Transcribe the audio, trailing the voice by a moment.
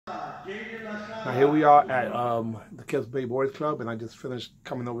Now here we are at the Kills Bay Boys Club, and I just finished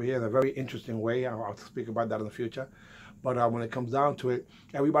coming over here in a very interesting way. I'll speak about that in the future. But when it comes down to it,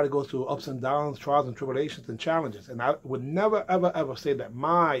 everybody goes through ups and downs, trials and tribulations and challenges. And I would never, ever, ever say that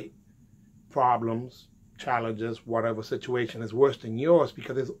my problems, challenges, whatever situation is worse than yours,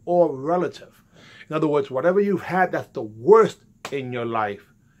 because it's all relative. In other words, whatever you've had that's the worst in your life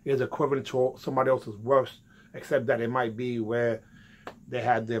is equivalent to somebody else's worst, except that it might be where they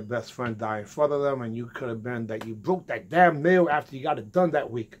had their best friend die in front of them, and you could have been that you broke that damn nail after you got it done that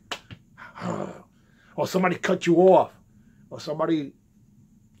week. Or somebody cut you off. Or somebody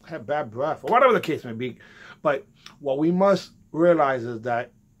had bad breath. Or whatever the case may be. But what we must realize is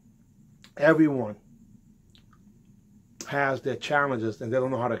that everyone has their challenges and they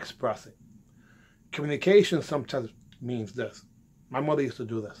don't know how to express it. Communication sometimes means this. My mother used to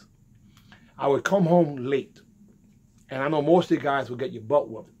do this. I would come home late. And I know most of you guys would get your butt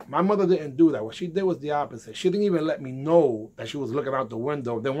whooped. My mother didn't do that. What she did was the opposite. She didn't even let me know that she was looking out the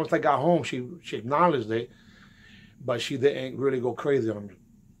window. Then once I got home, she acknowledged it, but she didn't really go crazy on me.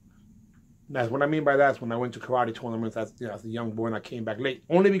 That's what I mean by that. Is when I went to karate tournaments as a young boy and I came back late.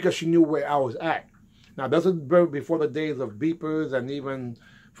 Only because she knew where I was at. Now, this is before the days of beepers and even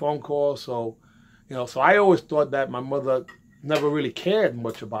phone calls. So, so I always thought that my mother never really cared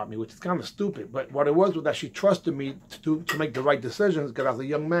much about me, which is kind of stupid. But what it was that she trusted me to make the right decisions, because as a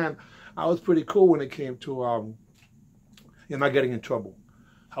young man, I was pretty cool when it came to not getting in trouble.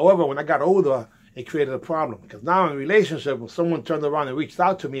 However, when I got older, it created a problem, because now in a relationship, when someone turned around and reached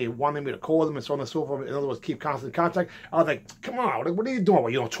out to me and wanted me to call them and so on and so forth, in other words, keep constant contact, I was like, come on, what are you doing?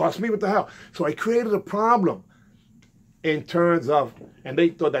 Well, you don't trust me? What the hell? So I created a problem in terms of, and they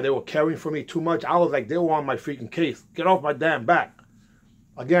thought that they were caring for me too much. I was like, they were on my freaking case. Get off my damn back.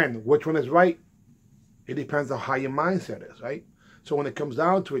 Again, which one is right? It depends on how your mindset is, right? So when it comes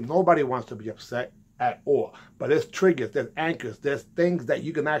down to it, nobody wants to be upset at all. But there's triggers, there's anchors, there's things that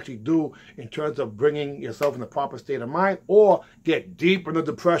you can actually do in terms of bringing yourself in the proper state of mind, or get deep into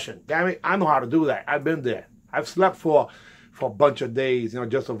depression. Damn it, I know how to do that. I've been there. I've slept for a bunch of days,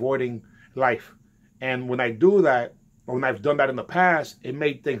 just avoiding life. And when I do that, or when I've done that in the past, it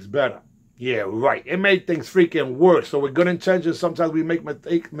made things better. Yeah, right. It made things freaking worse. So with good intentions, sometimes we make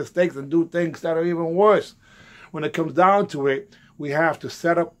mistakes and do things that are even worse. When it comes down to it, we have to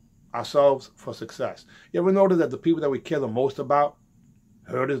set up ourselves for success. You ever notice that the people that we care the most about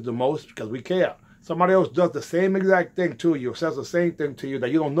hurt us the most because we care? Somebody else does the same exact thing to you, says the same thing to you, that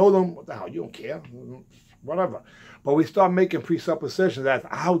you don't know them. What the hell? You don't care. Whatever. But we start making presuppositions that,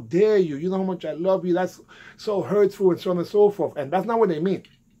 how dare you? You know how much I love you. That's so hurtful and so on and so forth. And that's not what they mean.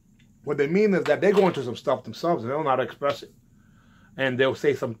 What they mean is that they're going through some stuff themselves and they don't know how to express it. And they'll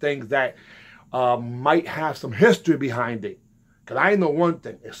say some things that might have some history behind it. Because I know one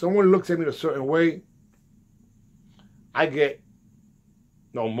thing. If someone looks at me a certain way, I get,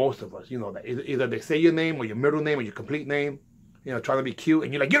 most of us, that either they say your name or your middle name or your complete name, trying to be cute,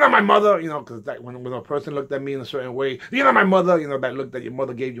 and you're like, you're not my mother, because when a person looked at me in a certain way, you're not my mother, that look that your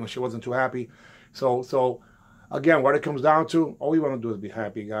mother gave you when she wasn't too happy. So again, what it comes down to, all you want to do is be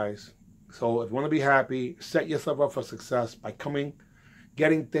happy, guys. So if you want to be happy, set yourself up for success by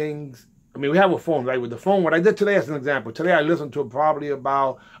getting things. I mean, we have a phone, right? With the phone, what I did today as an example, today I listened to probably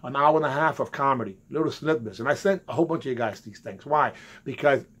about an hour and a half of comedy, little snippets, and I sent a whole bunch of you guys these things. Why?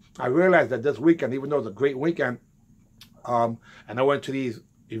 Because I realized that this weekend, even though it's a great weekend, and I went to these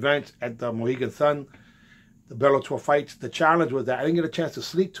events at the Mohegan Sun, the Bellator fights. The challenge was that I didn't get a chance to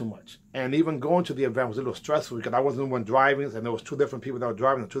sleep too much. And even going to the event was a little stressful because I wasn't the one driving, and there was two different people that were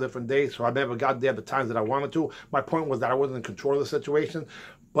driving on 2 different days, so I never got there at the times that I wanted to. My point was that I wasn't in control of the situation,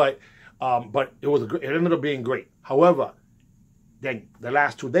 but it ended up being great. However, then the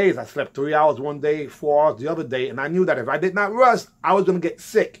last 2 days, I slept 3 hours one day, 4 hours the other day, and I knew that if I did not rest, I was going to get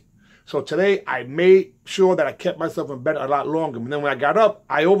sick. So today, I made sure that I kept myself in bed a lot longer. And then when I got up,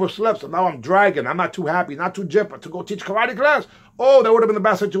 I overslept. So now I'm dragging. I'm not too happy, not too jipper to go teach karate class. Oh, that would have been a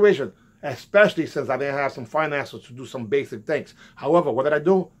bad situation, especially since I didn't have some finances to do some basic things. However, what did I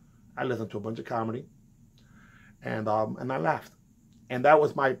do? I listened to a bunch of comedy, and I laughed. And that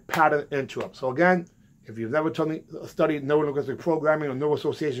was my pattern interrupt. So again, if you've never studied neurolinguistic programming or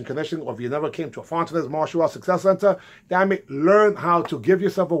neuroassociation conditioning, or if you never came to a Fontenez Martial Arts Success Center, damn it, learn how to give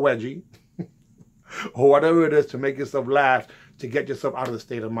yourself a wedgie or whatever it is to make yourself laugh, to get yourself out of the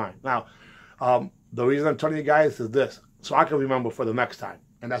state of mind. Now, the reason I'm telling you guys is this, so I can remember for the next time.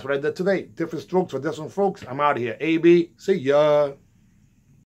 And that's what I did today. Different strokes for different folks. I'm out of here. AB, see ya.